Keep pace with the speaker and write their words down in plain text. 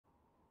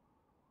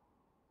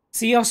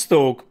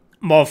Sziasztok!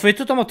 Ma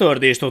folytatom a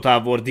Third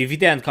Total War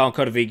Dividend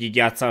Conquer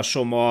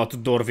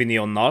végigjátszásomat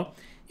Dorwinionnal,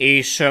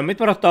 és mit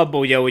maradt abban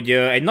ugye, hogy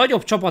egy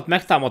nagyobb csapat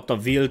megtámadta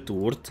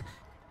Vilturt.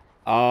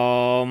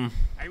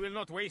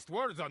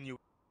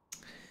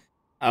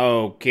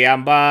 Oké,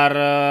 ám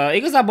bár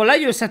igazából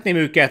legyőzhetném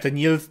őket a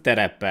nyílt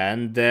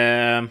terepen,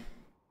 de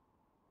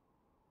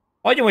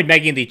hagyom, hogy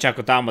megindítsák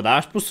a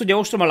támadást, plusz ugye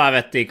ostrom alá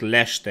vették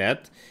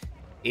Lestet,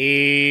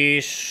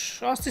 és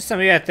azt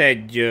hiszem jöhet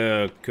egy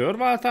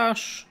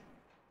körváltás.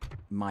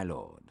 My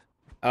lord.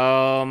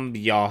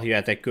 Ja,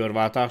 jöhet egy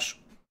körváltás.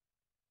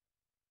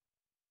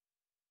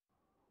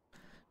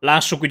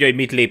 Lássuk ugye, hogy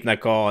mit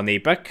lépnek a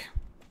népek.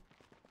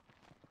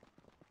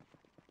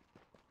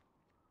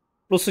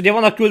 Plusz ugye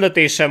van a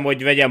küldetésem,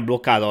 hogy vegyem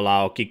blokkád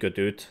alá a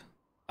kikötőt.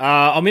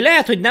 Ami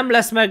lehet, hogy nem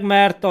lesz meg,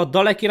 mert a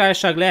Dale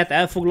királyság lehet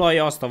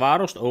elfoglalja azt a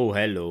várost. Oh,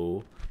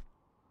 hello.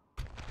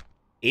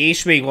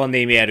 És még van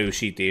némi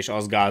erősítés,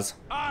 az gáz.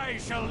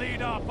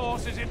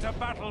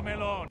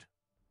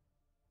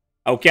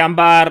 Oké, ám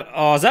bár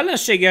az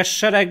ellenséges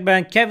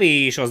seregben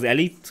kevés az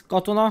elit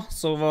katona,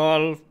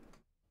 szóval...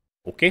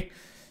 Oké.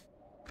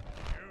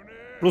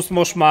 Plusz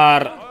most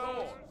már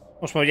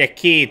ugye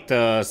két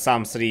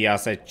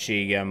Samsrias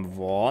egységem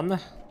van.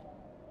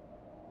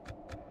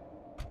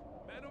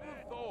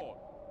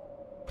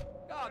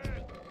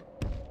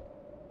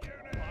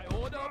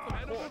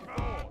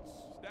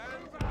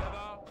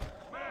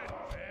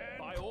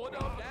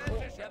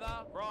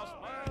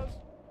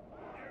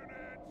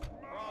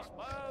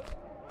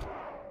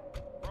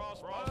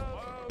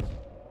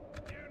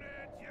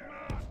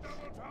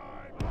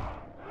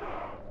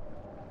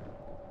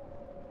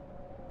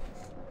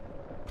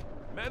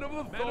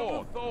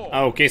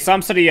 Oké,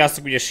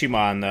 Samsriasok ugye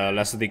simán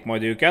leszedik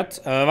majd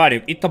őket.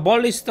 Várjuk, itt a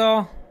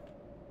ballista.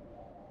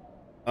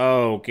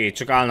 Oké,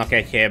 csak állnak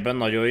egy helyben,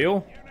 nagyon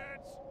jó.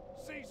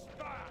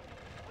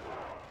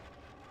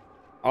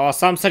 A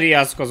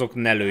Samsriasok azok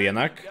ne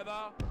lőjenek.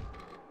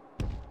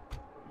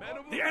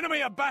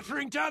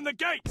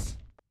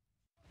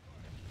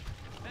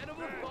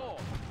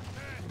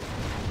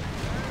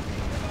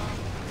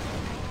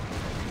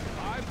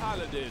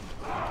 Paladin.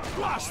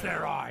 Blast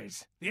their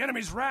eyes! The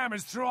enemy's ram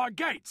is through our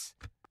gates!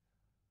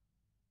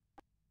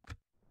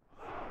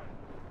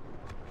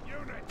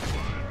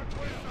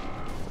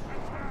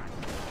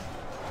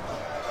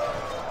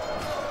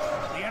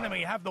 The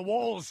enemy have the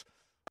walls.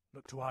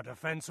 Look to our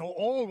defense or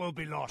all will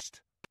be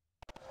lost.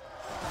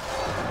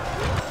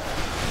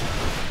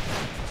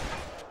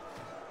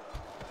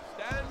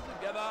 Stand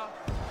together.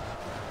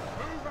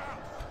 Move out.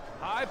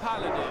 High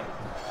Paladin.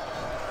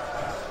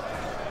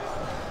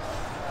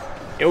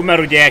 Jó, mert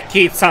ugye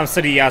két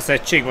Samsrias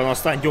egység van,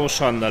 aztán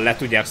gyorsan le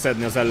tudják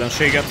szedni az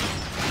ellenséget.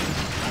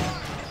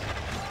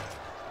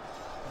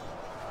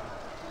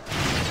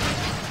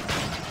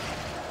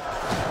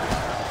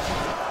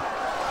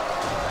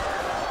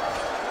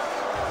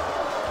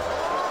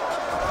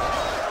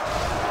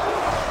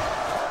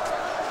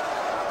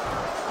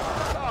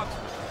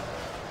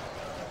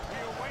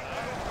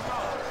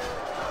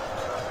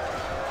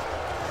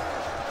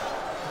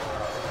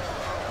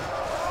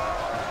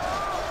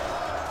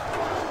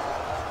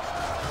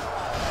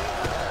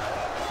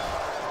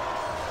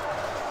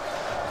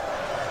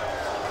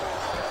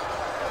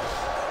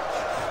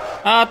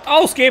 Hát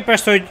ahhoz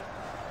képest, hogy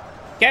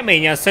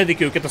keményen szedik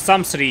őket a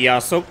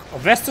Samsriasok, a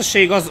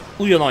veszteség az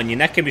ugyanannyi,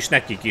 nekem is,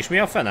 nekik is. Mi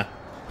a fene?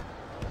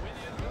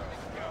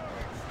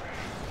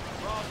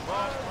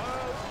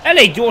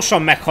 Elég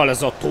gyorsan meghal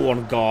ez a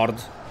Thorn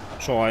Guard,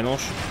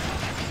 sajnos.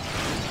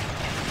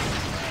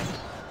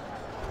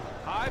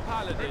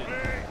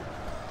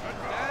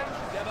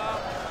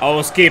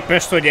 Ahhoz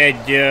képest, hogy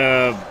egy...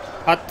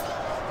 hát...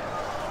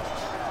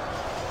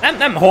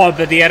 Nem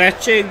halbedi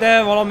erettség,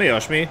 de valami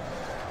olyasmi.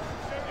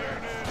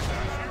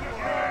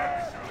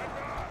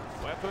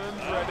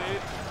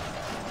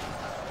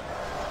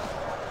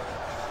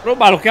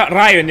 Próbálok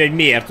rájönni, hogy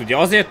miért, ugye?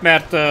 Azért,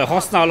 mert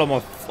használom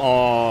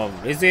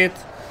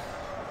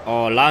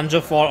a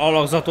Langefall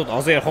alakzatot,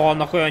 azért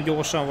halnak olyan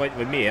gyorsan,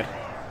 vagy miért?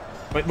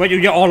 Vagy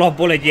ugye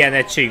alapból egy ilyen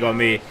egység,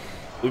 ami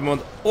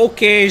úgymond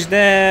okés,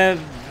 de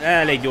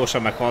elég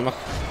gyorsan meghalnak.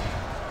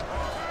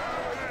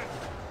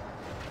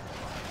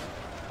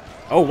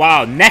 Oh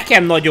wow,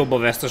 nekem nagyobb a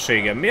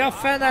veszteségem. Mi a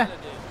fene?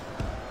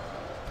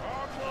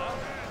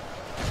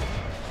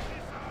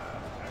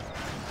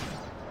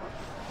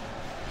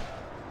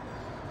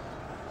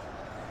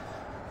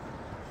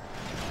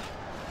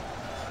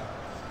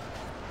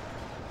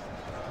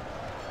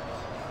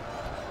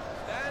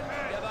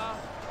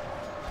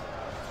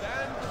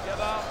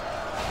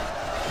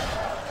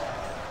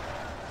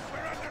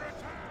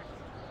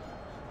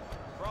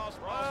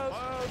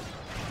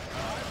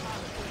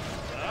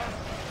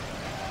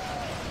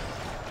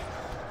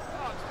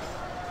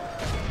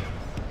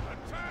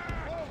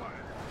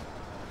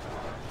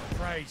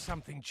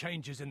 Something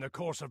changes in the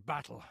course of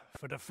battle,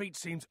 for defeat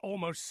seems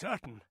almost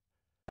certain.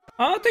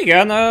 Hát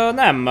igen,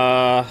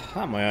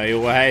 nem olyan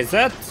jó a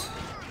helyzet.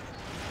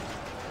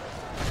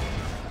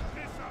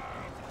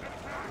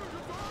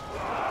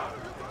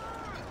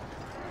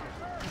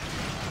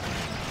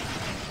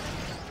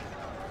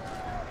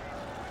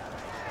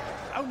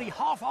 Only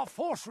half our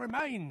force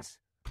remains.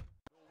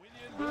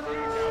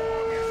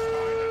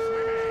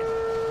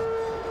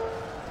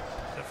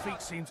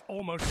 Defeat seems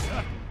almost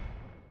certain.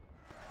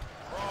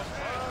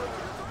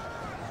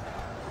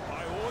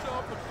 By order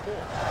of the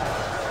court.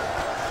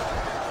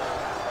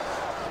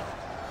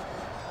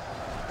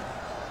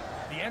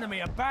 The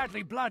enemy are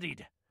badly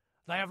bloodied.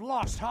 They have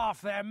lost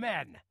half their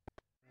men.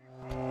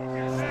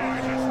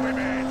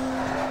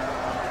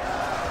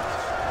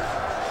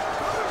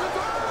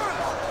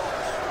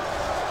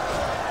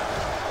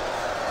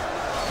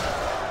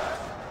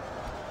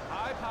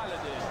 High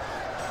Paladin.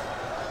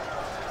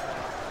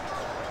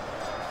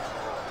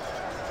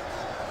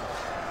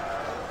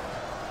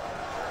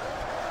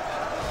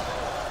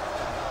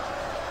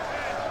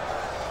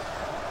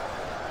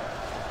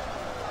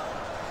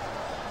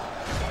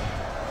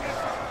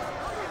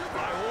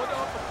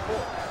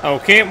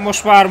 Oké,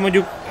 most már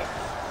mondjuk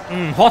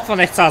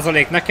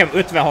 61% nekem,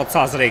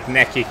 56%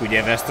 nekik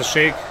ugye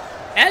veszteség.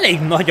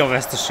 Elég nagy a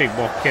veszteség,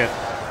 bakker.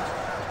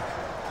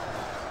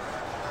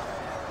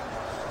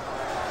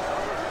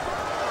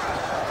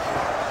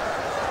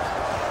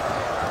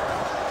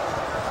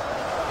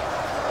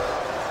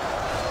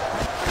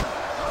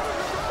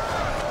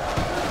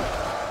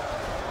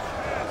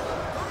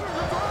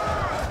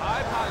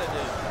 High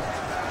Paladin.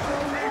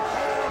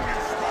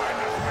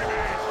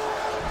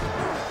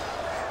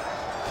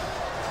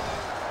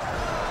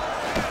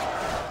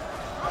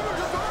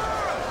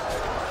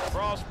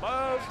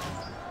 Crossbows.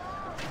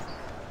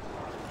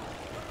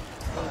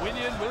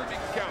 Dorwinion will be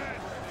counted.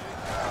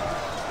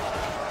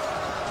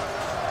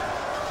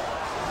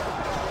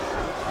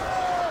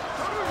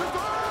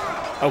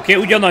 Oké,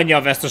 ugyanannyi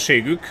a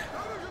veszteségük.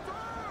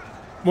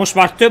 Most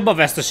már több a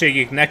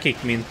veszteségük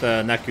nekik, mint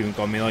nekünk,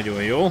 ami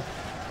nagyon jó.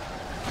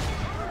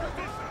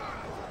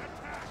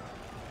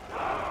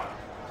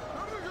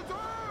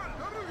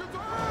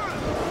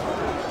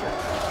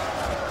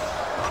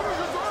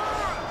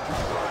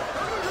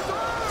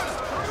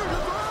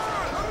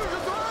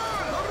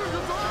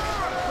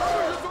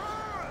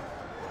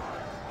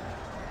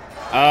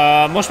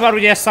 Most már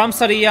ugye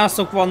számszeri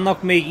íjászok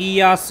vannak, még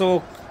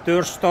íjászok,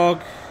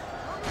 törstag.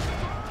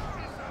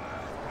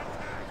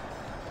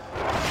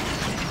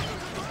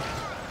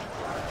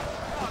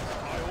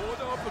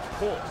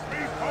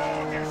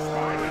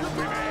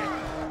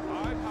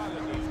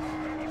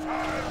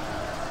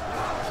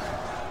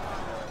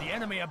 The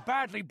enemy are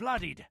badly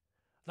bloodied.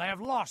 They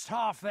have lost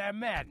half their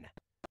men.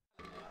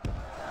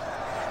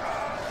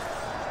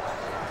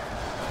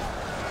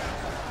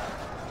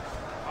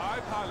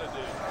 High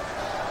Paladin.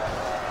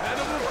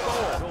 Venerable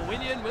Thor.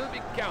 Dorwinion will be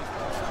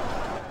counted.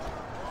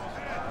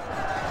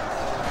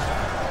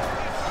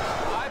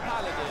 High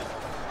Paladin.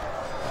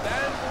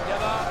 Stand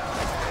together.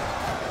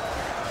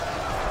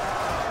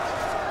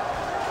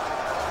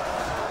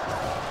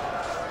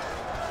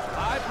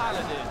 High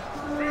Paladin.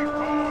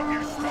 Reform,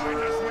 you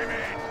spineless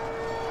women!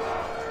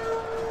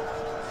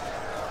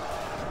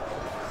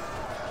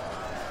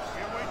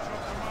 You wait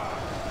your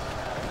command.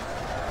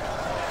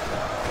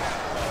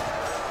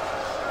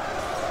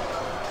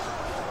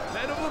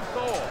 Venerable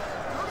Thor.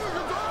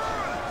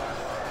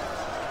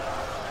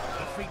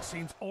 Defeat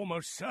seems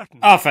almost certain.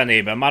 A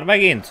fenében, már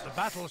megint?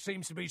 The battle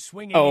seems to be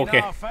swinging Oh, in okay.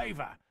 our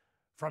favor.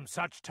 From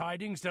such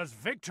tidings does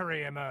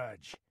victory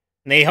emerge.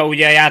 Néha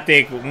ugye a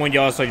játék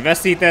mondja azt, hogy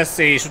veszítesz,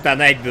 és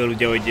utána egyből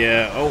ugye, hogy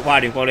ó,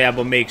 várjunk,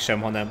 valójában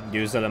mégsem, hanem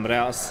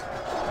győzelemre az.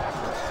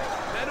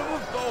 Venerable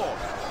Thor.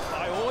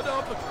 By order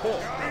of the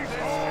court.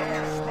 Reform,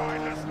 you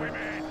spineless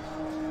women!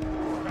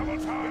 Double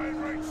time,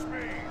 great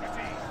speed!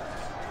 Attack!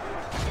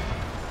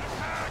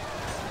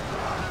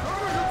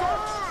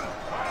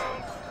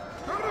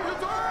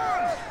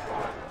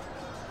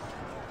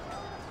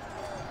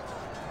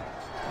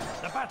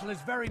 The battle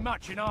is very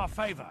much in our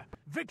favor.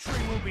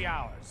 Victory will be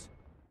ours.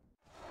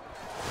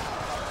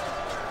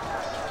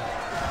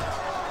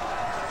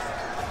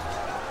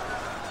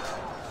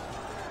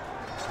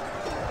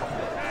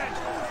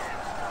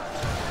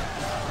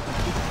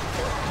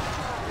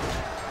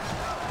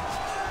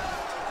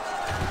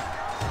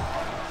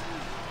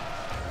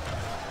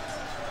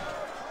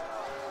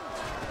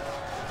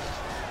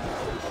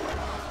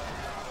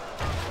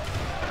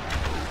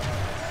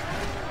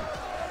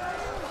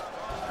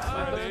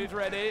 Paladin's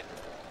ready.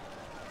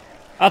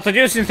 Hát, hogy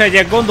őszinte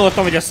legyek,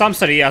 gondoltam, hogy a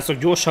számszeri íjászok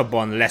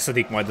gyorsabban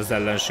leszedik majd az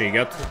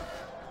ellenséget.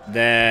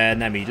 De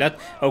nem így lett.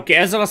 Oké,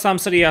 ezzel a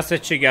számszeri íjász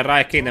egységgel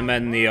rá kéne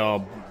menni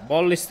a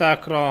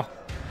ballisztákra.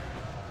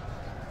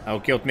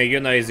 Oké, ott még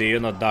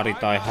jön a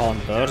Daritai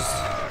Hunters.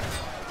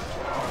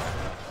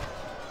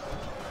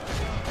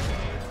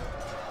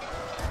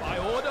 By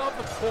order of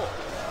the court.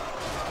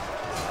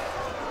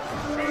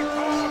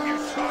 Reform, you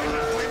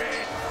spineless women!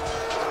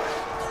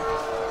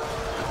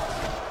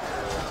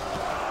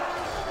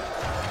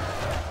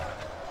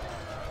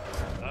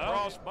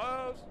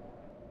 Crossbows.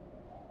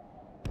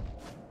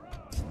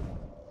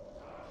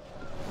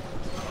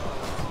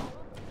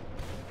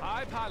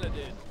 High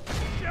Paladin.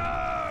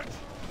 Charge!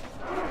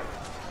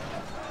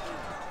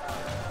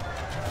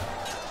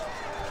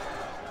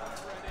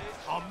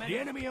 The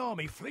enemy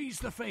army flees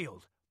the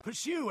field.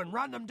 Pursue and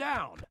run them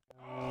down.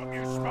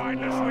 You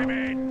spineless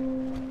women!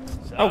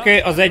 Oké,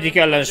 az egyik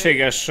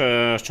ellenséges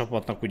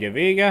csapatnak ugye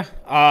vége.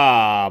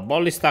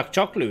 Balliszták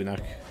csak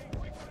lőnek.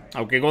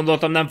 Oké,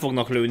 gondoltam nem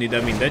fognak lőni,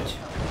 de mindegy.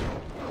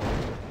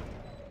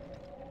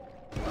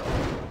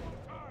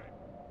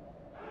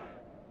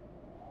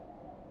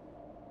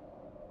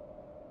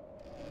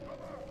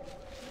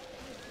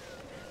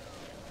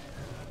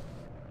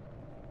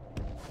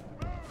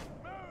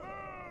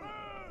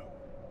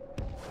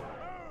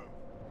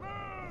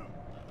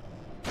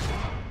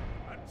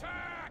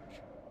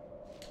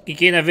 Ki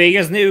kéne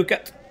végezni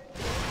őket?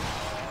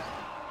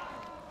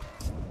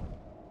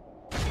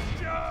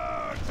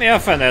 Mi a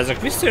fene,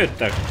 ezek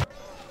visszajöttek?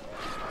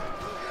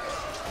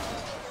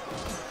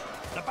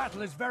 The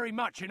battle is very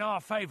much in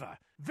our favor.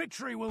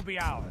 Victory will be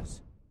ours.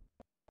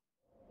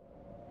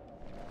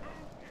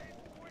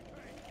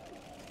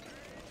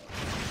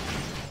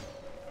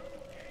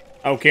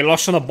 Oké,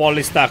 lassan a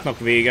ballisztáknak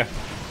vége.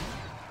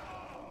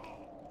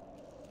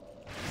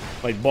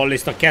 Vagy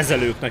ballista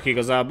kezelőknek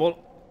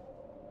igazából.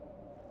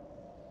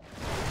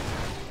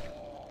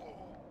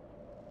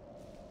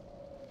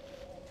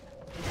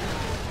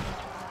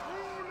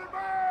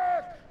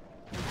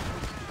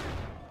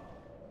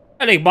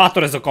 Elég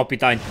bátor ez a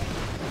kapitány.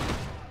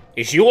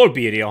 És jól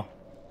bírja.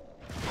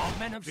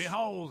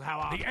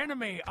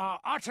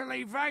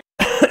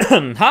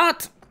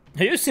 Hát,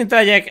 hogy őszinte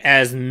legyek,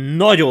 ez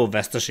nagyon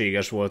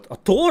veszteséges volt.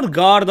 A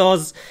Torgard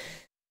az...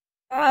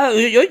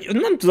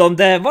 nem tudom,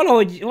 de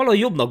valahogy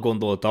jobbnak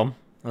gondoltam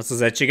azt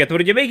az egységet,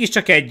 mert ugye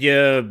mégiscsak egy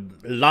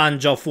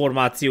lándzsa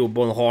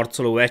formációban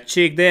harcoló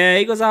egység, de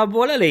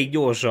igazából elég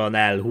gyorsan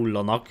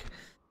elhullanak.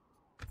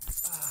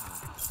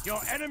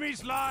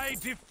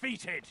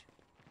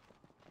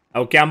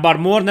 Oké, ám bár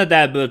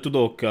Mornedelből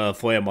tudok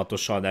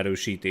folyamatosan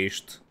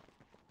erősítést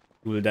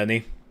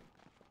küldeni.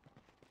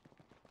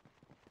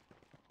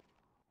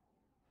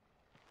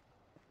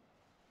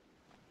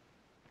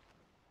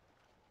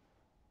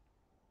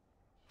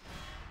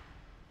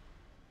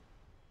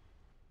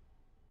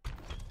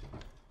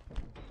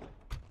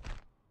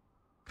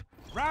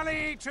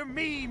 Rally to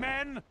me,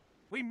 men!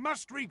 We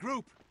must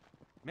regroup.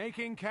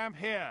 Making camp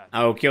here.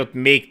 Oké, ott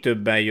még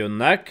többen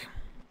jönnek.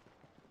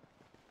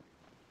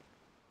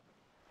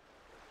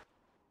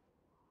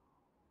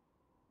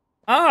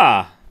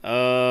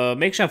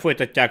 Mégsem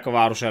folytatják a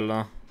város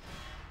ellen.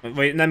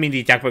 Vagy nem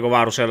indítják meg a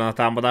város ellen a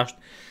támadást.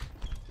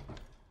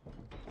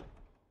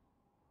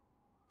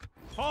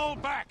 Fall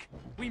back.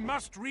 We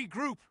must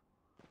regroup.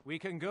 We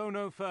can go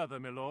no further,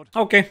 my lord.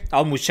 Oké,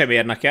 amúgy sem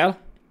érnek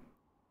el.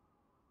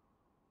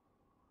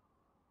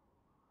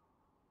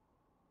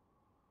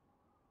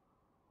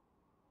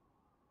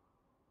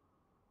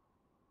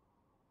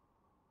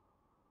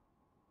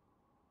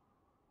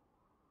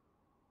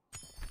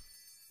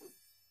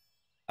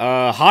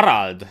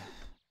 Harald.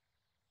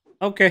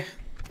 Oké.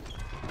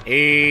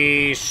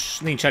 És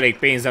nincs elég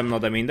pénzem, na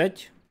de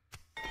mindegy.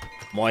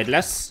 Majd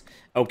lesz.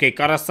 Oké,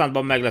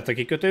 Karasztánban meg lett a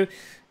kikötő.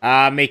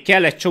 Még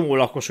kell egy csomó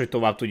lakos, hogy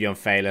tovább tudjam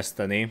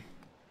fejleszteni.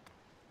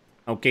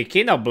 Oké,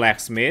 kéne a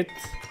Blacksmith.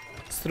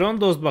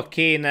 Strondosba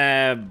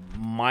kéne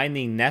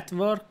Mining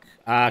Network.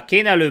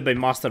 Kéne előbb egy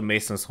Master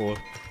Mason's Hall.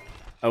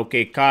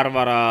 Oké,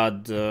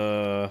 Karvarad.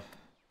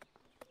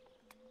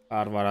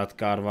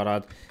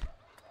 Karvarad.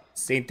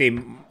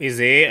 Szintén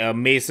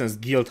Mason's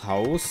Guild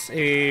House,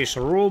 és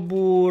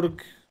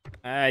Roburg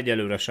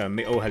egyelőre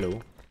semmi. Oh, hello.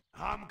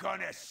 I'm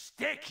gonna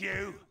stick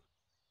you.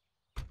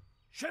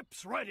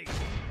 Ships ready.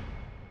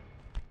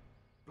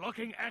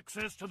 Blocking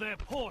access to their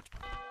port.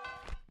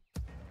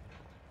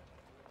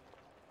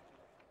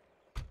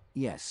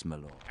 Yes, my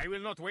lord. I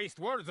will not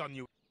waste words on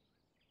you.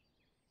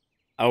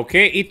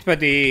 Oké, itt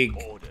pedig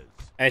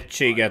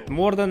egységet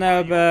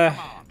Mordenelbe,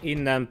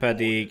 innen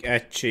pedig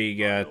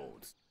egységet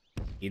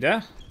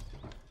ide.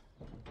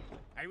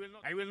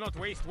 I will not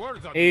waste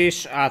words on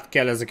És át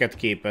kell ezeket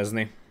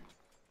képezni.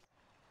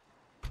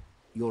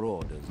 Your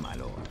orders, my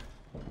lord.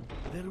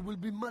 There will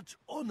be much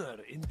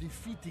honor in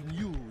defeating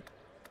you.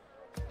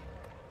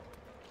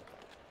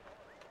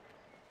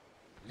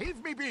 Leave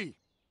me be.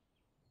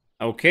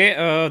 Oké,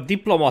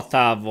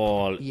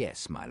 diplomatával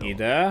Yes, my lord.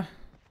 ide.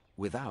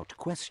 Without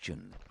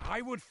question.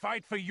 I would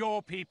fight for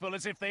your people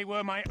as if they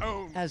were my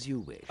own. As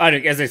you wish.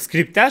 Várjuk, ez egy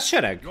skriptelt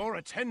sereg? Your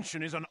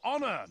attention is an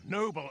honor,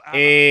 noble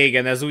ally.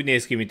 Igen, ez úgy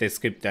néz ki, mint egy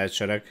skriptelt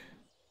sereg.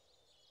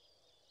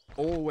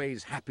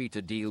 Always happy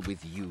to deal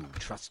with you,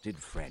 trusted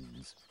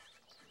friends.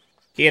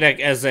 Kérek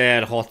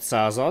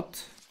 1600-at.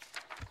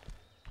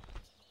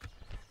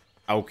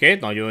 Oké,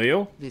 nagyon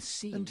jó.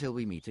 Until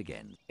we meet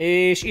again.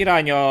 És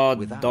irány a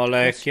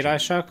Dalek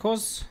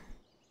királysághoz.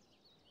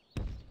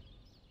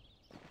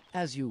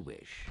 As you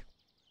wish.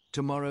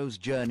 Tomorrow's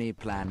journey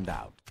planned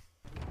out.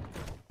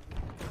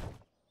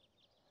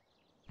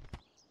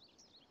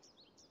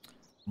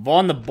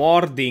 Van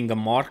Barding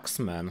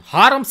Marksman.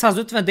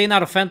 350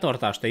 dénár a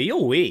fenntartás, te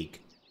jó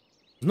ég.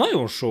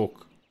 Nagyon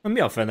sok. Mi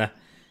a fene?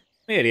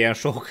 Miért ilyen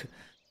sok?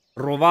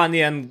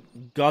 Rovanian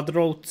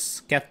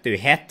Godroads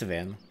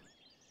 270.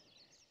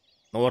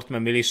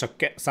 Northman Militia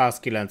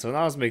 190,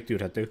 az még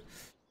tűrhető.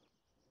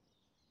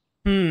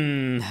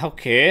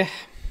 Oké.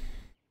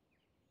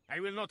 I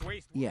will not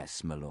waste.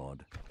 Yes, my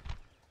lord.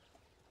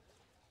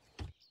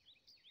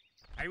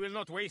 I will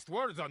not waste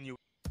words on you,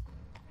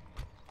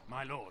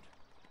 my lord.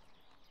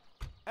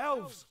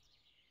 Elves.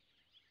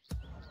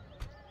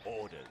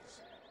 Orders.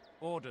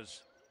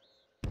 Orders.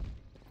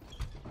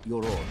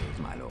 Your orders,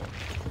 my lord.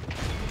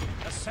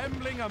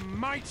 Assembling a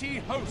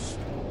mighty host.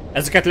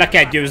 Ezeket le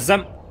kell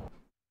győzzem.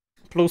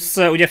 Plusz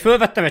ugye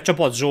fölvettem egy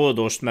csapat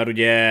zsoldost, mert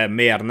ugye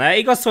miért ne?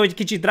 Igaz, hogy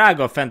kicsit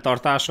drága a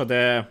fenntartása,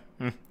 de...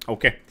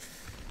 Oké.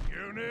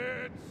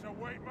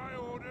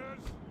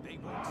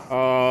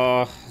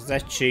 Az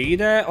egység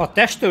ide. A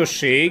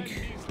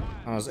testőrség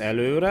az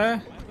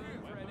előre.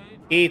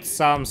 8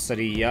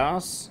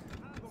 számszeríjász.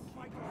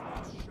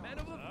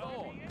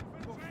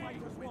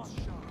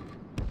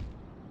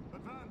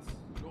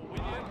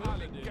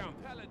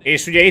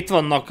 És ugye itt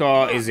vannak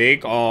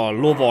a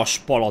lovas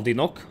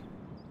paladinok.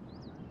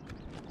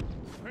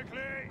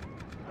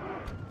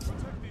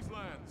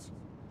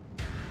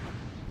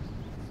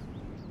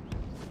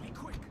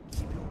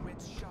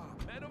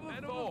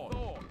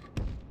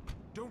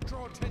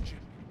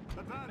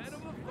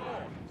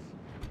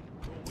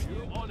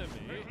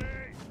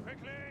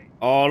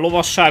 A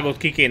lovasságot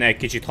ki kéne egy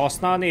kicsit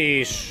használni,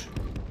 és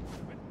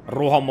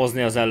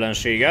rohamozni az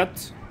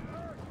ellenséget.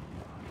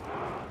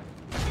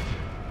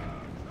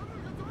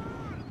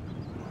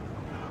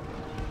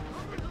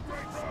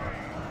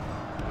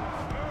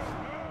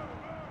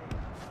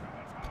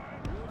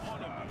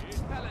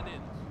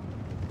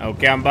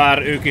 Oké,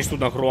 bár ők is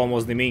tudnak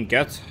rohamozni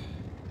minket.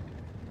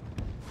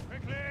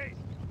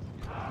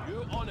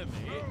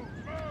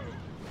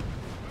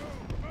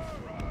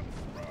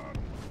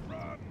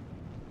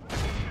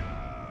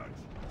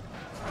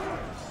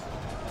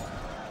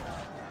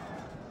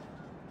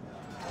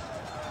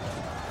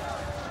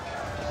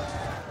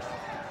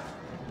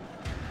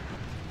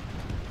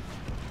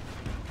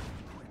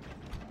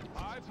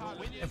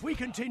 If we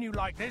continue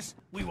like this,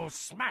 we will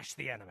smash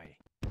the enemy.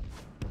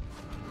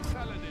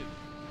 Paladin.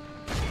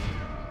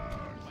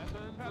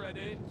 Weapons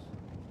ready.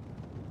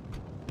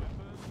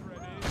 Weapons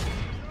ready.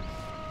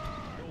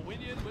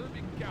 Dorwinion will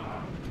be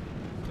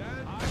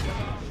countered.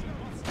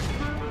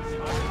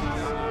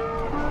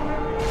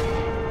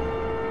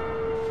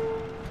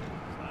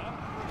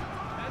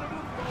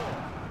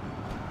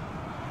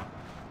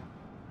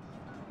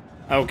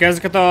 Stand Oké,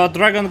 ezeket a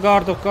Dragon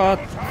Guardokat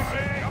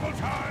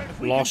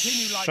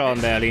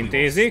lassan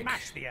elintézik.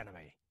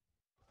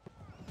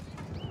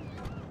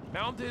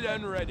 mounted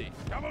and ready.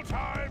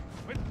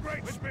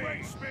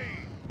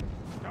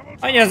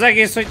 Annyi az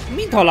egész, hogy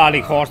mind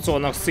halálig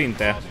harcolnak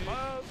szinte.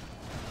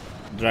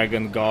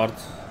 Dragon Guard.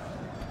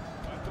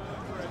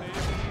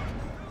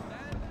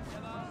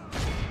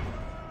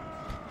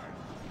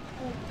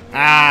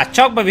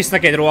 Csak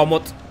bevisznek egy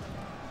rohamot.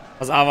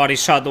 Az Avari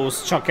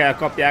Shadows csak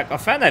elkapják. A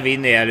fene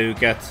vinné el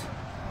őket.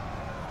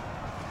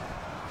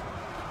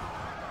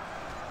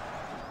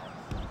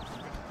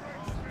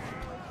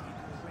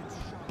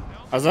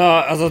 Az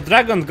a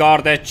Dragon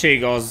Guard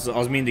egység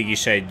az mindig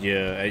is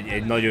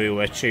egy nagyon jó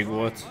egység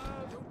volt.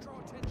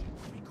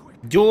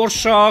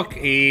 Gyorsak,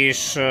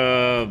 és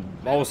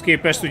ahhoz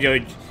képest ugye,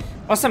 hogy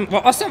azt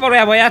hiszem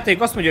valójában a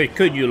játék azt mondja, hogy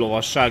könnyű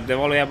lovasság, de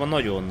valójában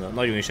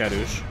nagyon is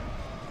erős.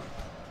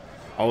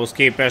 Ahhoz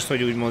képest,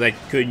 hogy úgymond egy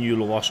könnyű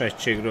lovas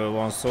egységről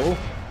van szó.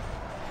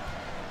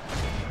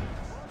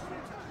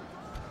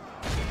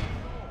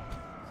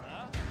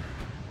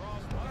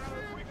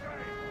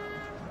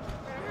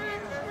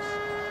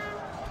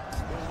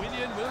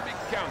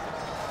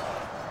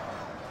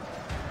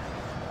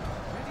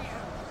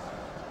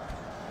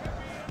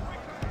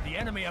 The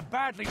enemy are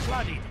badly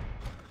bloodied.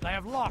 They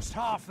have lost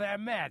half their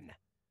men.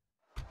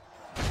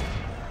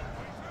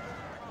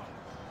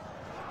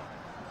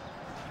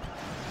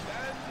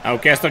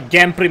 Oké, ezt a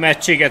Gemprim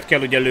egységet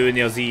kell ugye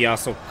lőni az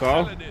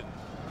íjászokkal.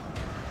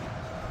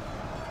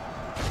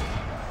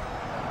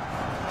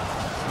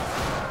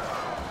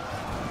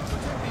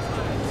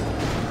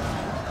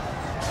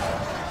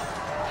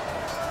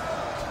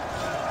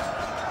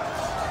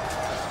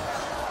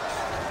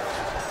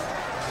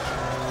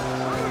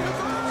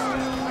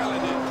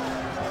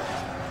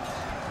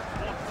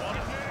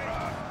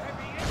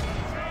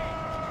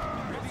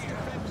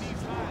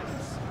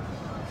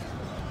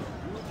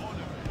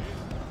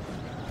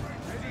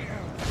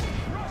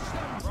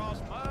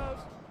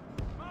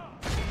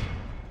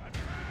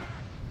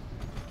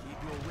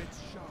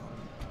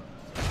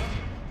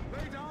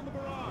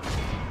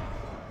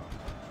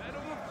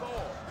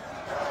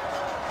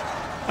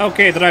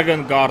 Oké,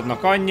 Dragon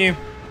Guardnak annyi.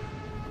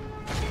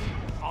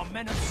 Our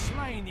men have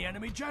slain the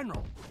enemy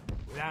general.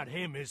 Without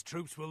him, his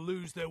troops will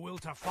lose their will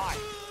to fight.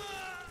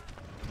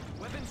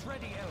 Weapons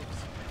ready, elves.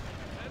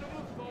 Men of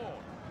the thorn.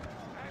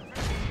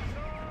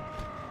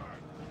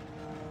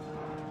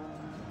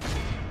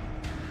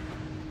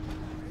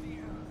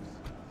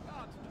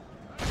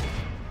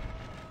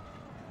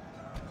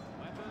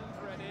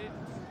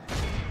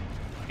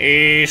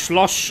 És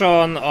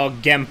lassan a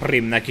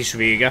Gemprimnek is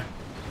vége.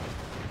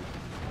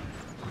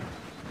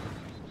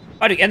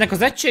 Ennek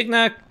az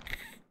egységnek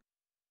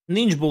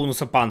Nincs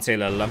bónusz a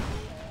páncél ellen.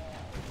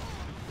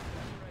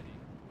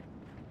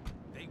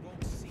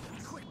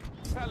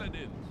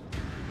 Paladins.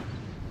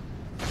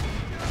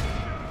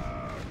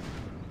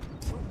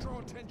 Don't draw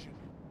attention.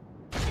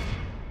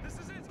 This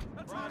is it.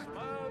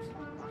 Crossbows.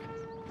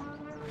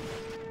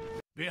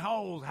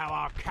 Behold how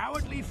our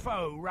cowardly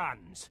foe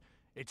runs.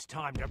 It's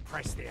time to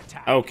press the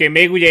attack. Oké,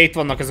 még ugye itt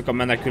vannak ezek a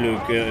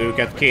menekülők,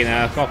 őket kéne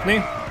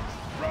elkapni.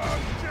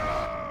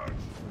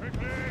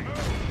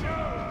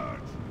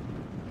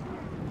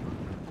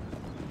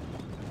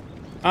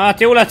 Hát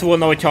jó lett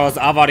volna, hogyha az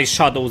Avari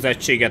Shadows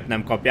egységet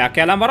nem kapják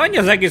el, már annyi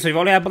az egész, hogy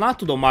valójában át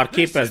tudom már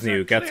képezni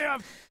őket.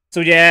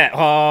 Szóval ugye,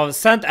 ha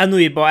Szent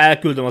Enuiba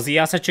elküldöm az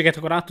IAS egységet,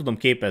 akkor át tudom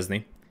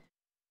képezni.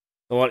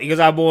 Szóval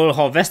igazából,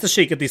 ha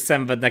veszteséget is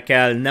szenvednek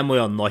el, nem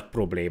olyan nagy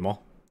probléma.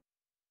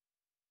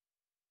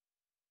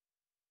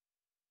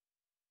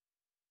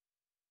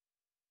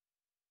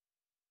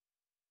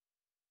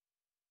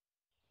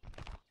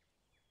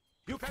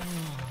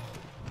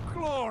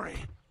 Glory,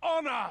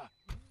 honor,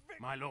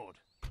 my lord.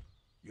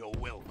 Your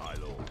will, my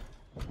lord.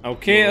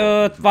 Oké,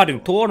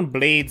 várjunk, Thorn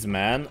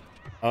Bladesman.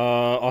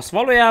 Az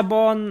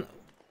valójában...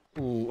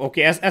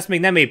 Oké, ezt még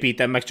nem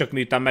építem meg, csak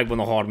miután megvan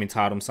a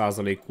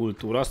 33%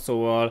 kultúra,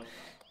 szóval...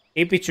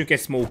 Építsünk egy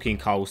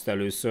Smoking House-t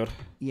először.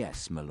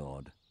 Yes, my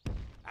lord.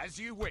 As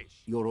you wish.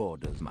 Your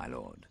orders, my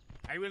lord.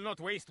 I will not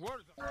waste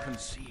words.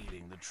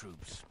 Concealing the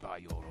troops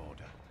by your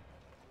order.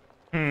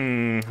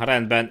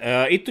 Rendben.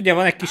 Itt ugye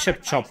van egy kisebb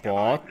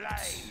csapat.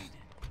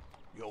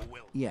 Your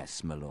will.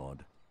 Yes, my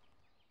lord.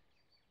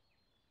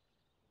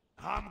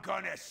 I'm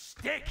gonna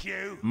stick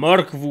you.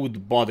 Mirkwood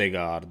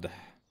Bodyguard.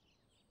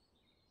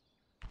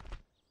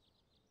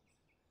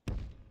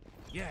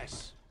 Yes.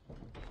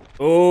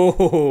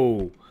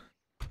 Oh.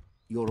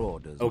 Your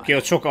orders. Oké,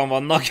 ott sokan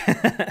vannak.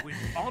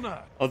 With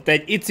honor. Ott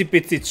egy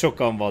icipicit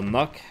sokan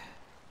vannak.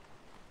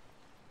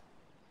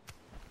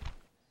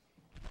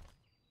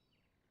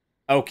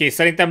 Oké,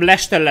 szerintem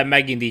lestellen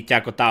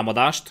megindítják a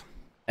támadást.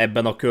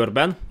 Ebben a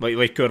körben,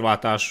 vagy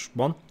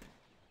körváltásban.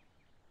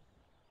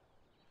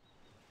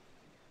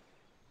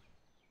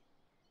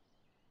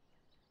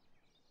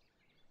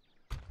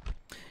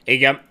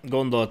 Igen,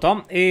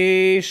 gondoltam,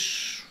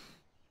 és...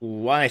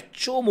 van egy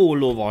csomó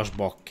lovas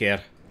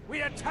bakker.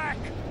 We attack.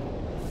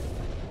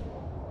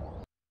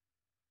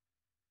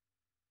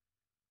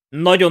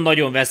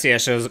 Nagyon-nagyon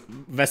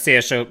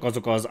veszélyesek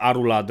azok az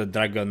Arula the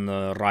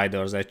Dragon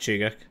Riders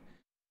egységek.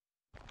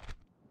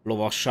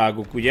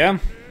 Lovasságuk, ugye?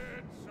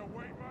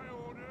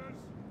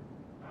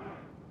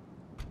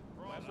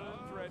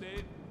 Weapons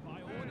ready.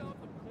 By order of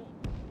the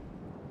court.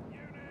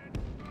 Unit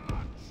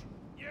march.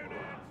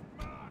 Unit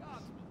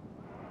march.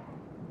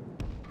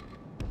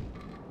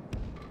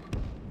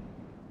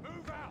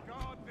 Move out.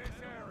 Guard this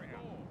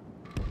area.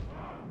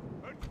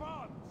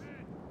 Advance.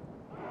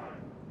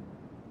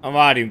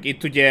 Várjunk,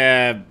 itt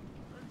ugye...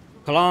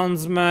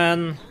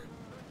 Clansmen...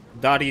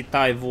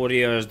 Daritai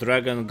Warriors,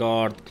 Dragon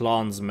Guard,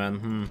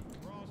 Clansmen,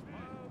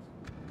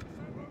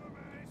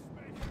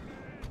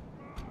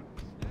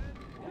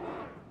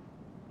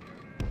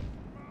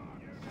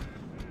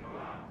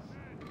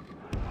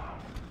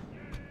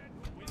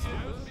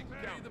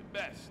 The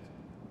best.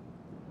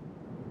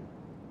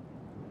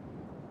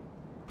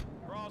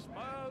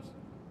 Crossbows.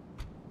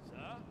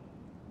 Sir.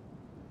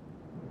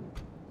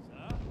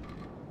 Sir.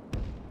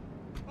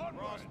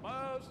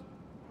 Crossbows.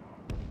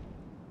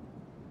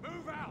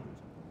 Move out.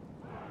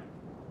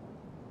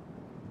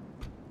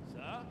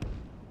 Sir.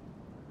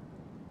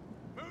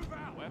 Move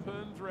out.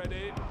 Weapons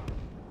ready.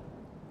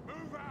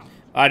 Move out.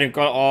 Várjunk,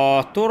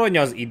 a torony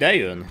az ide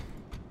jön?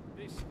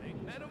 This thing.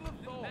 Men of the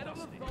Thorn. Men of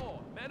the Thorn.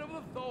 Men of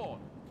the Thorn.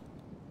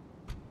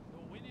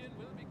 Dorwinion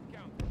will be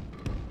counted.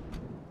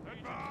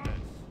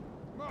 Advance.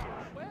 March.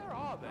 Where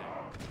are they?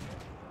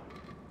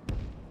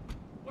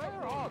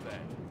 Where are they?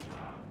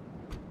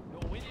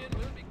 Dorwinion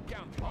will be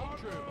counted. All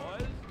true,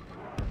 boys.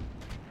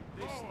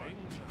 This thing.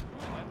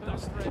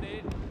 Weapons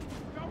ready.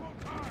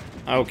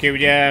 Oké,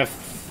 ugye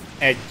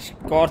egy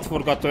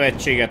kartforgató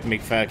egységet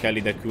még fel kell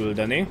ide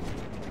küldeni.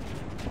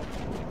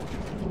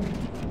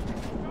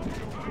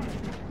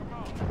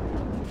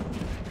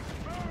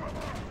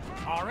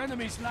 Our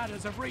enemy's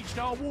ladders have reached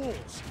our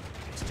walls.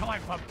 It's time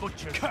for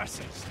butchers.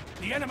 Curses!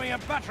 The enemy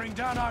are battering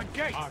down our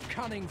gates. Our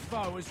cunning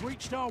foe has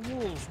reached our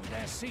walls with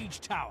their siege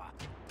tower.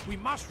 We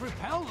must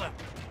repel them.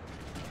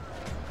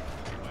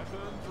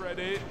 Weapons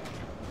ready.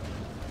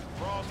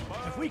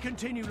 Crossbow. If we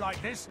continue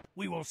like this,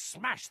 we will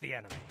smash the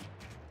enemy.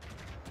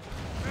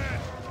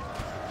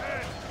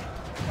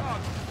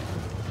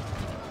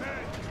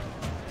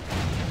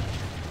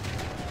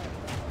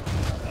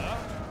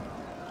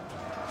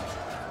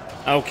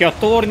 Oké, a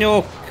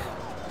tornyok...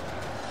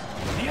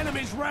 The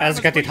enemy's ram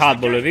Ezeket has itt reached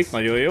hátból the lövik,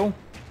 gates. nagyon jó.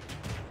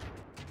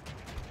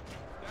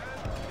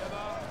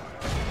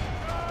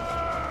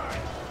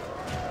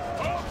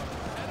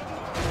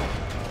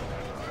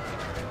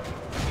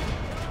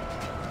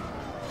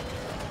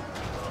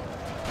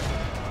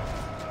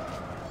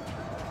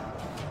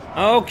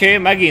 Oké,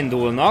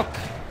 megindulnak.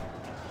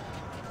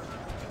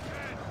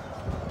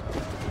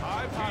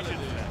 High paladin.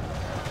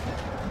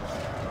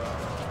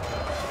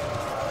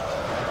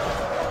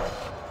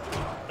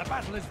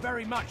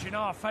 much in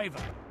our favor.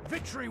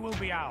 Victory will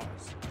be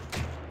ours.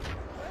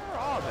 Where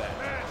are they?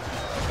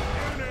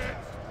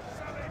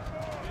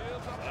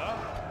 Shields up.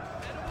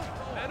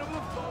 Men of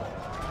the fall.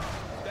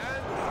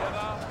 Stand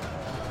together.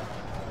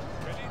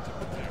 Ready to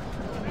protect.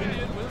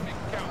 Dorwinion will be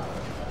counted.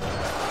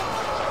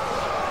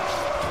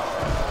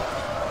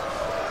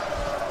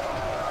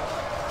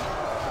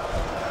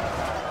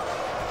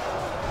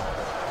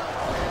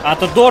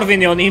 Hát a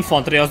Dorwinion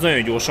infantry az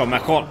nagyon gyorsan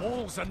meghal. The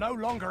walls are no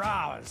longer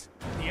ours.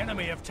 The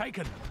enemy have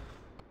taken them.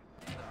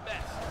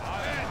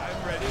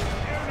 I'm ready.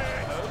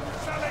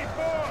 Sally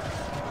forth!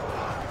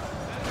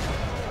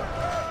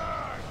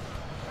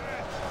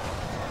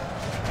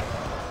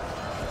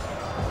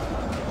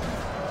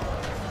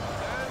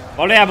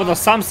 Valójában a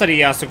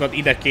számszeríjászokat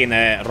ide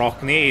kéne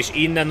rakni, és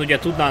innen ugye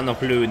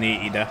tudnának lőni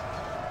ide.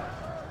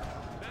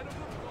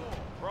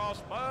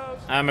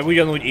 Meg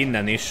ugyanúgy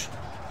innen is.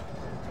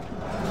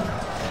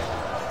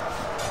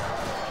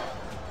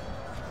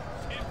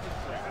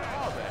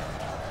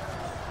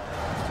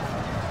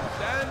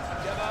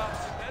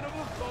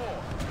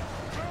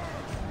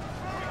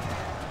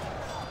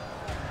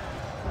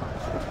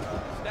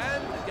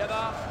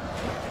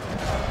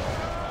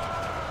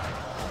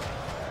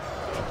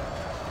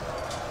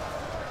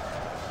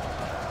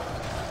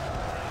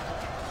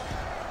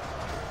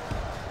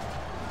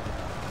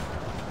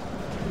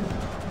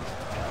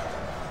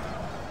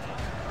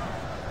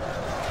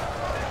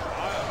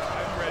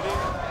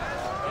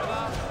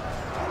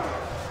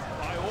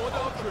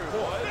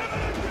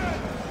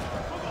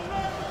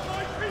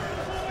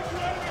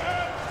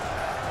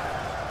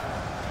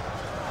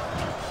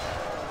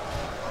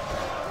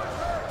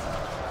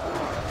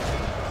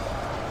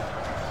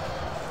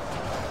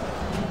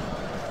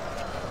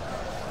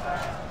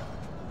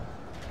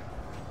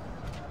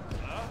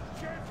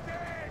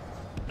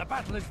 The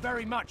battle is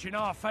very much in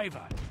our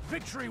favor.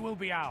 Victory will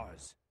be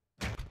ours.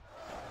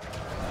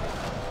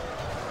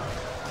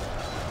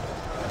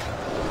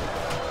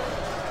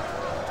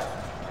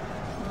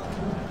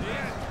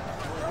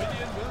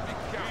 Dorwinion will be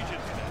counted.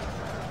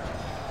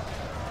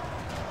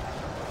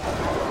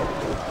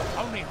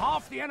 Only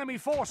half the enemy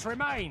force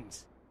remains.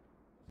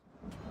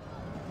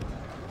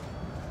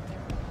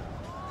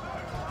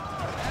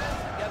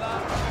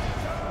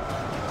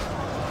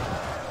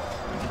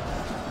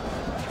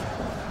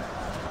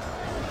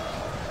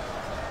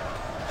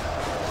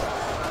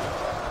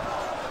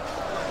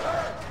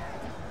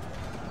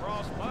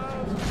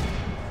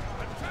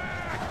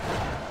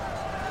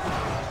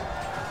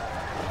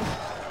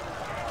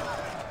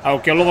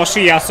 Oké, a lovas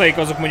síjászaik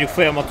azok mondjuk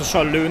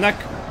folyamatosan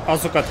lőnek,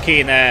 azokat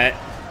kéne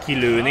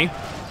kilőni.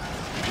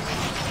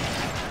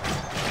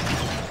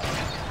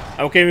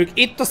 Oké, mondjuk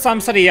itt a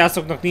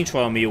számszeríjászoknak nincs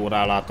valami jó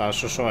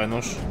rálátása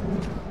sajnos.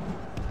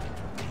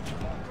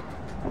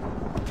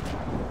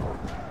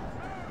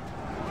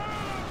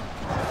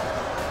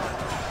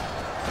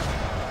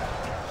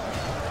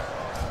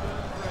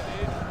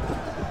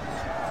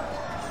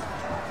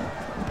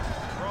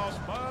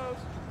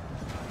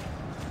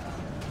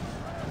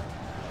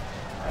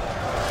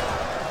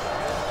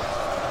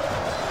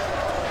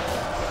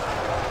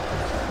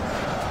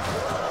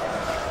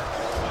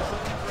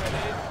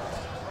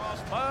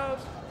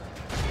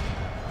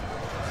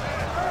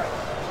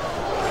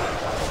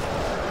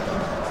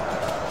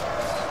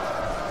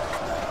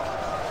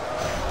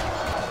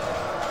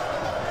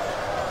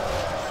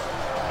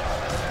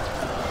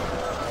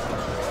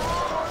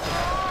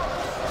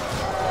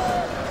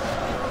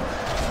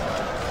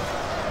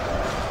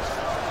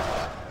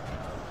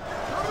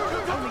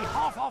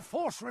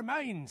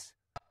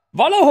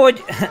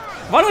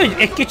 Valahogy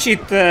egy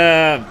kicsit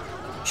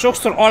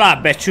sokszor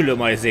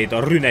alábecsülöm azért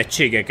a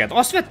rünegységeket.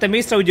 Azt vettem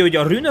észre, ugye, hogy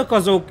a rünök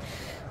azok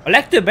a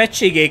legtöbb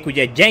egységeik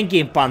ugye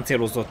gyengén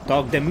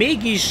páncélozottak, de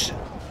mégis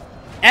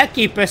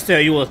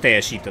elképesztően jól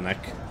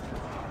teljesítenek.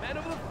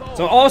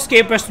 Szóval ahhoz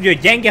képest ugye,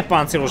 hogy gyenge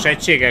páncélos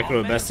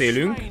egységekről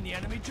beszélünk,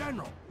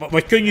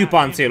 vagy könnyű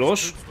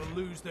páncélos,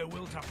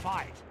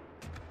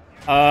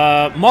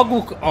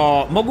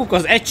 maguk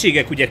az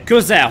egységek ugye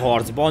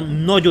közelharcban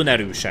nagyon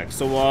erősek,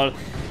 szóval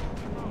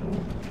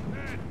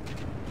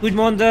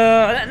úgymond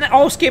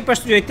ahhoz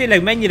képest ugye, hogy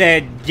tényleg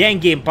mennyire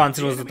gyengén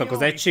páncélozottak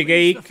az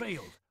egységeik,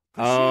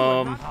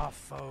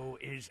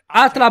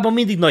 általában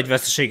mindig nagy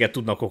veszteséget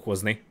tudnak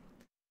okozni.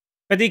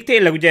 Pedig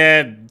tényleg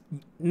ugye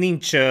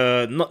nincs,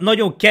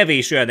 nagyon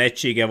kevés olyan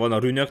egysége van a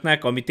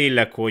rünöknek, ami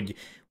tényleg, hogy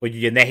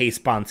ugye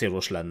nehéz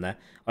páncélos lenne.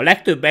 A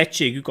legtöbb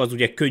egységük az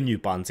ugye könnyű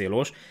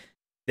páncélos,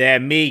 de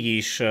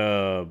mégis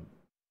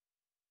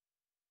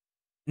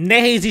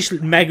nehéz is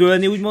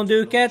megölni úgymond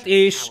őket,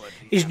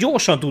 és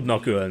gyorsan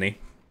tudnak ölni.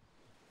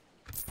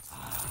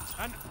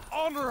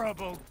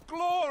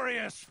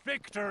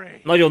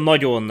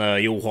 Nagyon-nagyon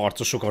jó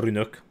harcosok a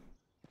rünök.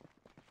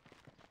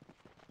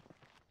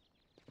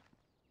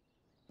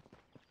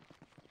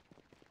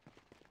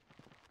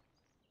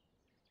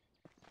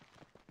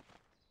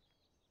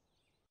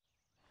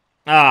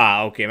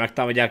 Oké,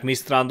 megtámadják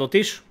Mistrandot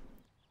is.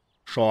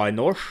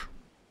 Sajnos.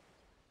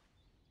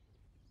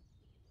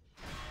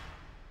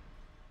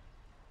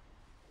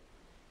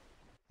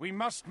 We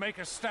must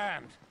make a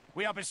stand.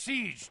 We are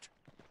besieged.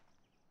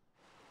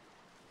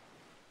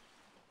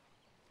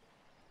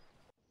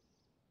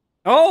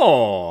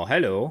 Oh,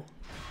 hello.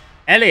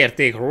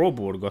 Elérték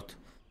Roburgot.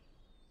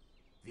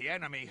 The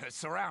enemy has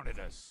surrounded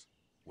us.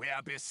 We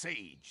are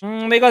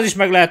besieged. Még az is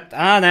meg lehet...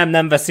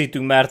 nem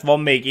veszítünk, mert van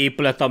még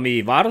épület,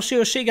 ami városi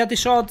őrséget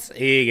is ad.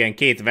 Igen,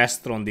 2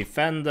 Westron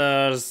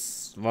Defenders,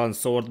 van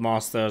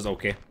Swordmasters,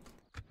 oké.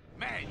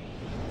 Men,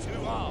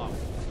 to arms.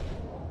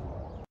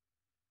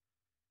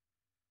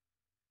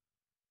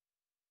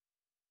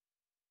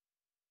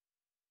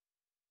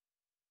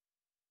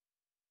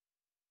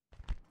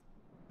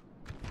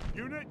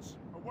 Units,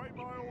 await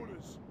my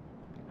orders.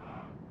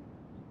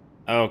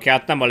 Oké,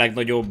 hát nem a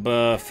legnagyobb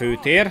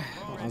főtér,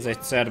 az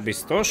egyszer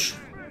biztos.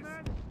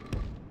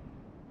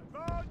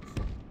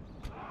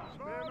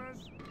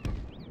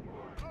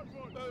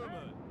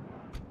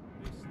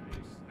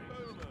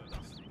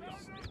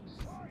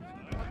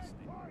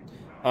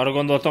 Arra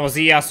gondoltam, az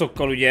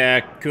íjászokkal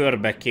ugye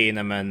körbe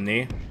kéne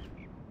menni.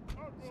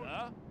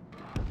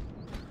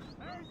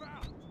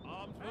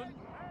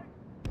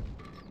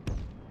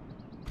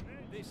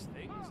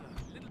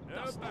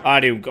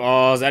 Várjunk,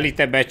 az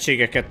elitebb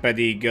egységeket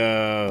pedig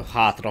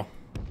hátra.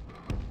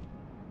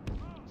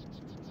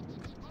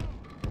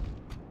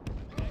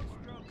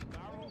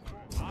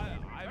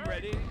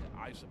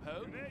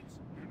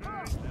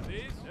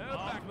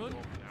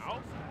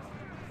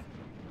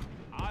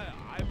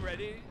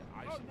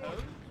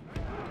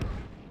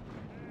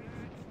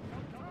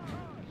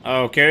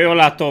 Oké, jól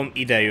látom,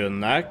 ide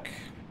jönnek.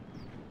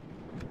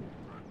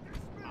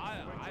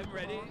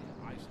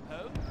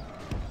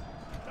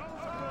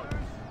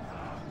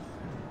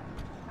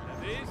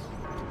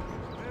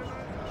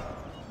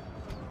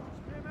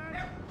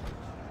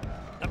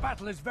 The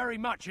battle is very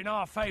much in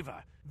our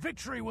favor.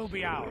 Victory will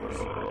be ours.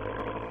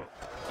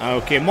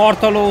 Oké,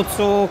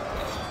 martalócok.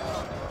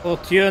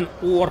 Ott jön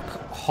Orc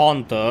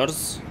Hunters.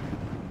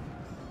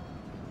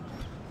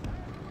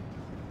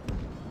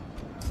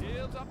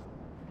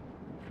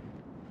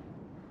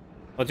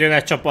 Ott jön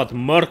egy csapat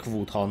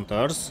Mirkwood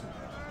Hunters.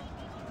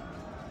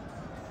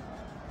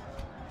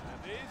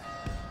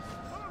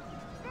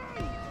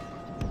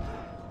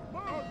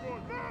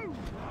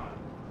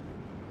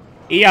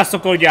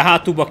 Íjászokkal ugye a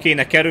hátulba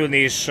kéne kerülni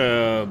és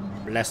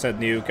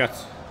leszedni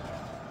őket.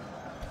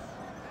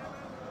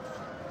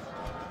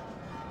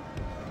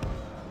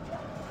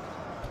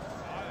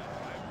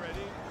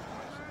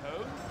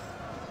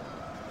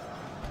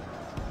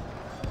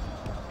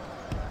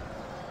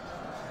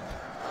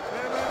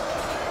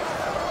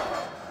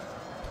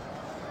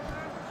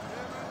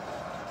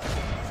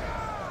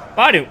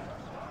 Várjunk!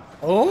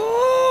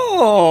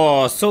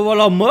 Ó, szóval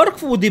a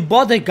Mirkwoodi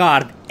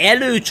Bodyguard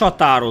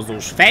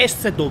előcsatározós,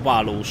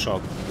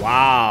 fejszedobálósak.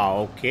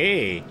 Wow,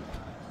 oké.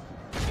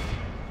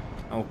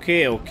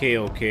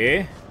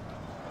 Oké.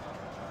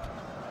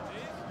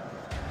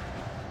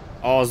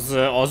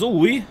 Az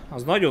új,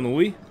 az nagyon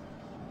új.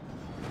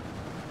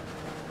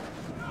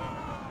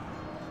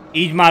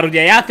 Így már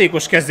ugye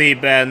játékos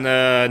kezében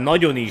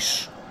nagyon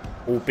is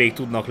OP-k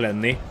tudnak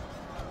lenni.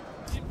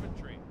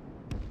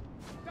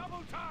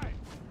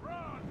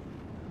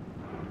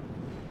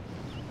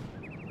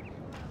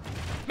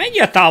 Mennyi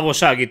a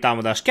távolsági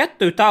támadás?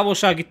 2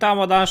 távolsági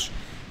támadás.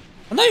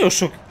 Nagyon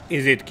sok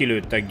izét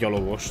kilőttek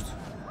gyalogost.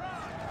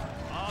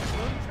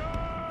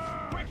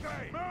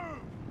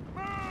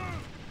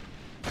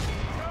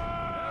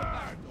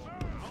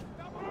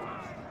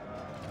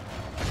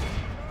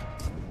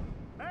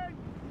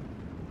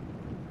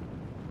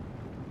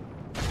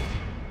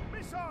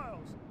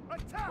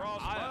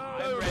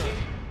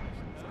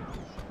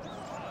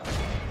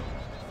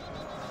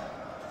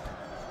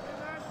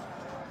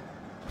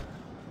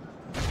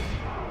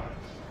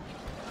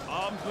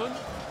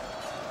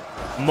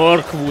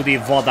 Mirkwoodi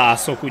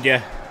vadászok,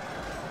 ugye?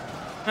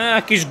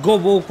 Kis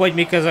gobók, vagy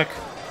mik ezek?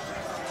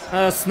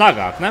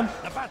 Snagák, nem?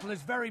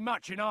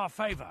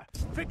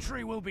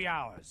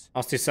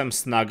 Azt hiszem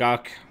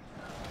snagák.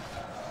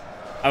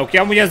 Oké,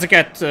 amúgy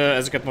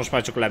ezeket most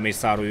már csak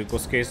lemészároljuk,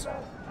 az kész.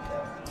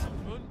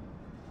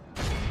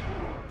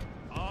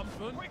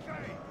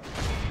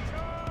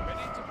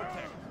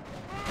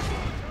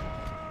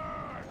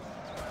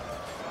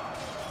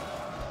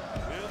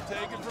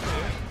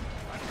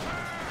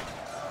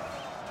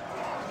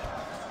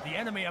 The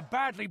enemy are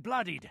badly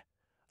bloodied.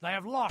 They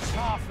have lost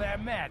half their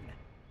men.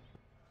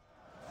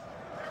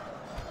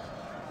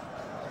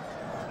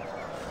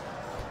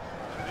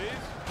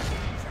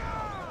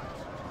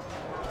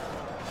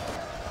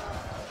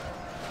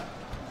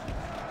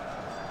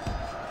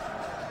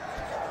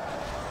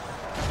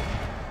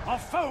 Our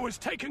foe has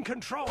taken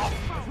control.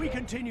 If we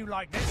continue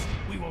like this,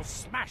 we will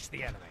smash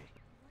the enemy.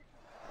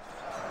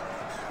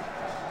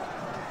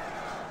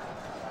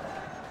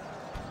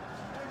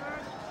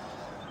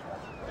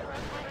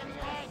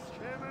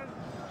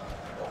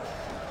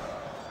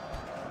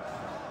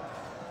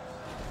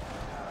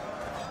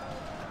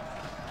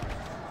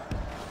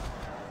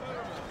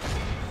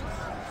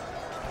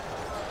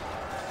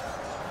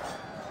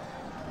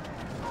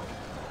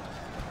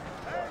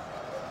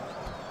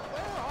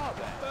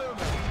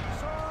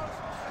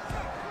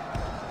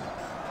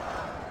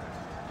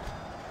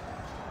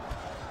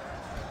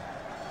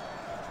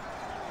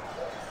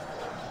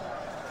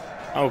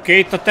 Oké,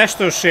 itt a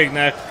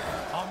testőrségnek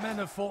Our men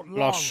have fought long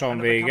lassan and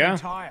are vége. becoming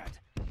tired.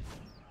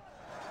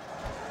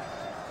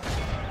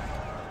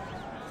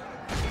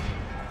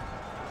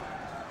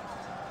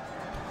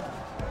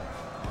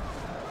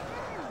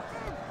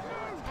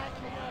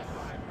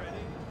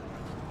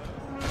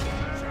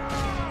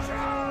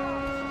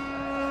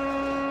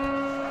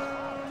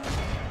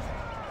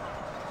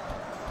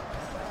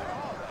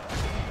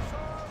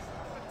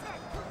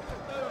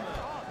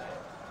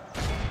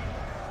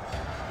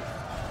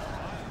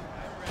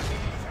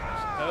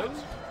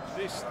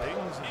 This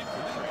thing's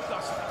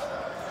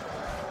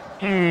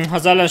dusty.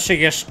 Az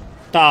ellenséges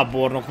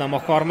tábornok nem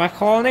akar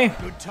meghalni.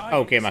 Good tidings.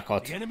 Oké,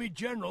 meghalt. The enemy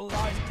general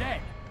lies dead.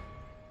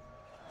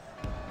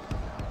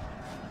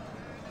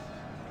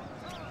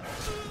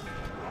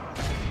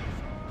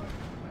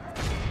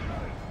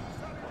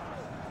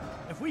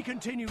 If we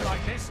continue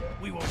like this,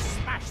 we will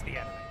smash the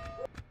enemy.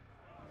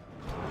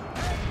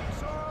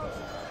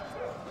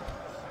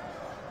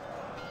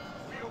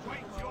 We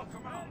await your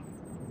command.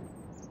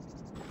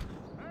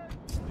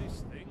 This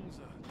thing's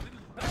a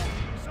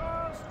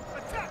Missiles,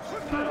 attack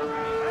quickly!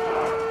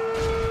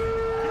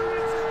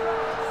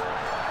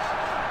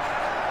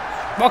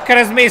 Bakker,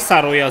 ez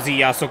mészárolja az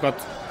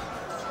íjászokat.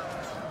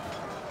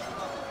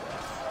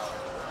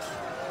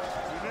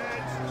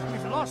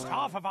 We've lost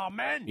half of our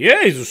men.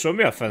 Jézusom,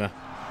 mi a fene?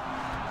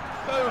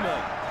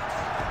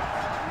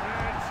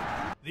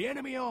 The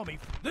enemy army.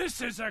 This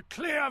is a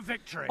clear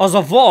victory. Az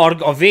a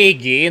varg a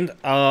végén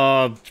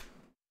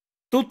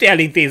tudja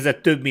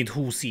elintézett több mint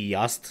 20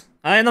 íjaszt.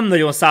 Én nem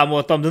nagyon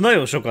számoltam, de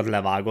nagyon sokat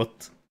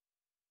levágott.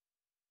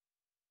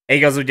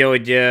 Igaz ugye,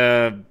 hogy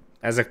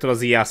ezektől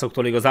az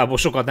íjászoktól igazából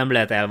sokat nem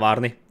lehet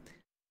elvárni.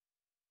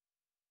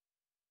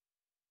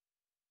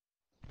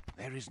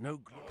 There is no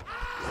glory.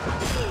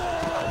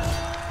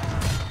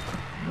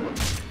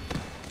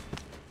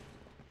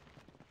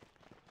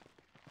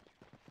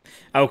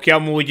 Oké,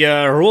 amúgy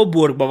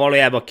Roburgba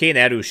valójában kéne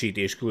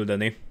erősítést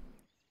küldeni.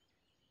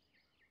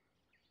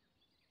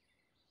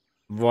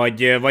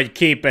 Vagy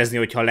képezni,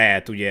 hogyha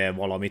lehet ugye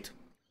valamit.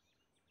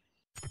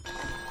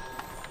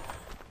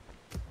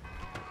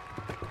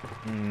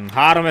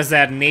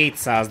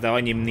 3400, de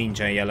annyim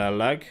nincsen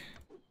jelenleg.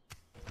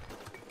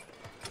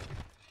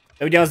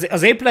 De ugye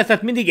az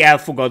épületet mindig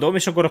elfogadom,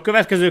 és akkor a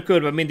következő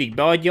körben mindig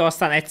beadja,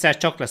 aztán egyszer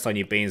csak lesz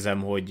annyi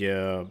pénzem,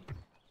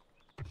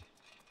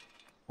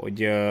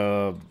 hogy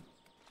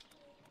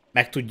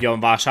meg tudjam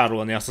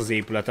vásárolni azt az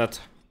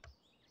épületet.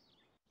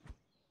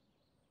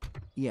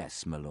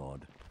 Yes, my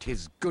lord. 'Tis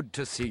good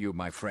to see you,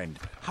 my friend.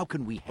 How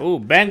can we help? Ó,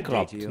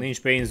 bankrupt,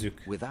 nincs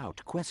pénzük.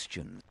 Without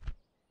question.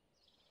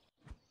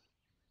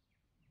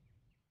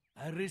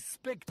 I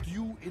respect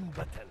you in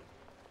battle.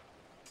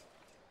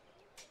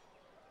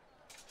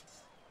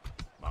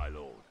 my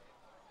lord.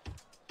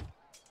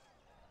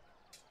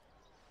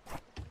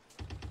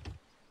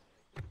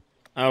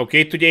 Oké,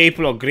 itt ugye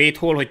épül a Great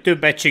Hall, hogy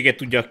több egységet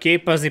tudja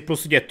képezni,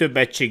 plusz ugye több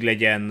egység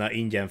legyen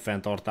ingyen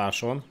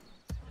fenntartáson.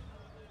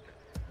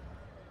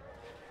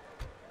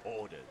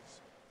 Orders.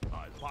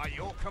 By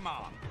your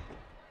command.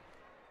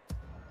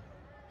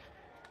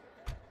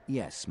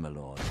 Yes, my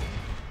lord.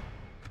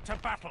 To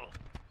battle.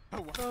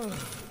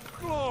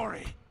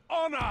 Glory,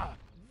 honor,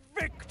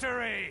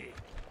 victory.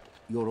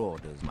 Your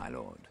orders, my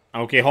lord.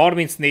 Oké,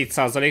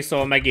 34%,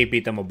 szóval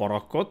megépítem a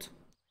barakkot.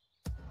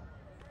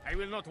 I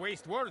will not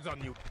waste words on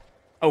you.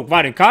 Ó,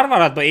 várjunk,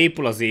 Karvarátban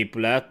épül az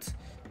épület.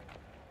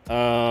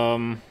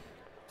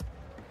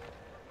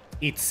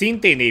 Itt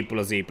szintén épül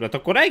az épület,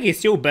 akkor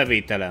egész jó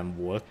bevételem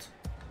volt.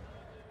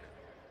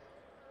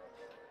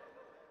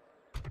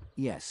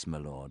 Yes, my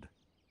lord.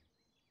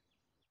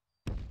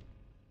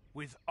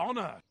 With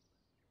honor.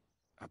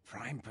 A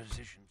prime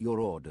position. Your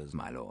orders,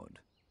 my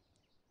lord.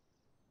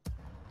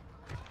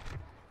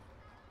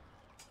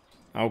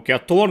 Oké,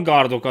 a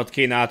Torngardokat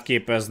kéne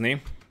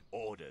átképezni.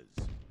 Orders,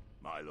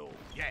 my lord.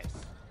 Yes.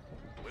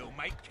 We'll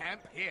make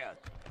camp here.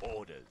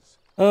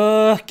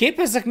 Orders.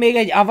 Képezzek még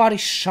egy Avari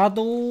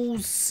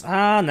Shadows?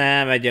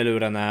 Nem,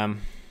 egyelőre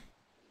nem.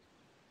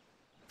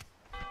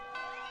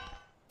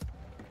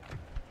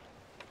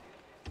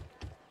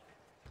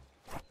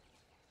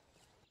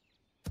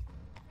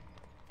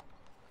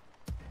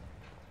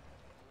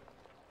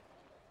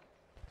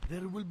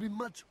 There will be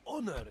much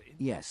honor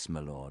in. Yes, my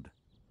lord.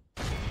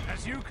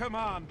 As you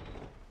command.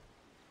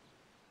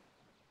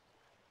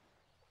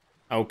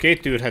 Oké,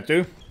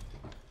 tűrhető.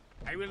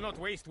 I will not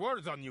waste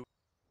words on you.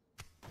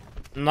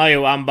 Na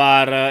jó, ám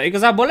bár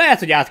igazából lehet,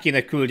 hogy át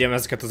kéne küldjem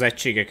ezeket az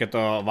egységeket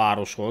a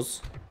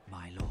városhoz.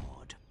 My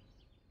lord.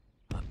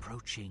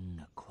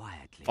 Approaching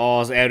quietly.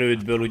 Az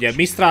erődből, ugye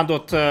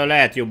Mistrándot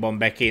lehet jobban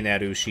be kéne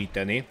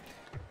erősíteni.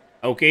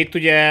 Oké, itt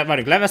ugye,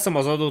 várjunk, leveszem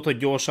az adót, hogy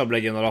gyorsabb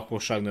legyen a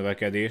lakosság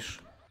növekedés.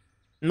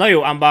 Na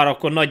jó, ám bár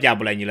akkor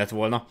nagyjából ennyi lett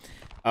volna.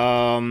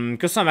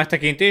 Köszönöm a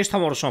megtekintést,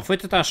 hamarosan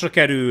folytatásra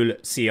kerül,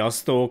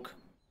 sziasztok!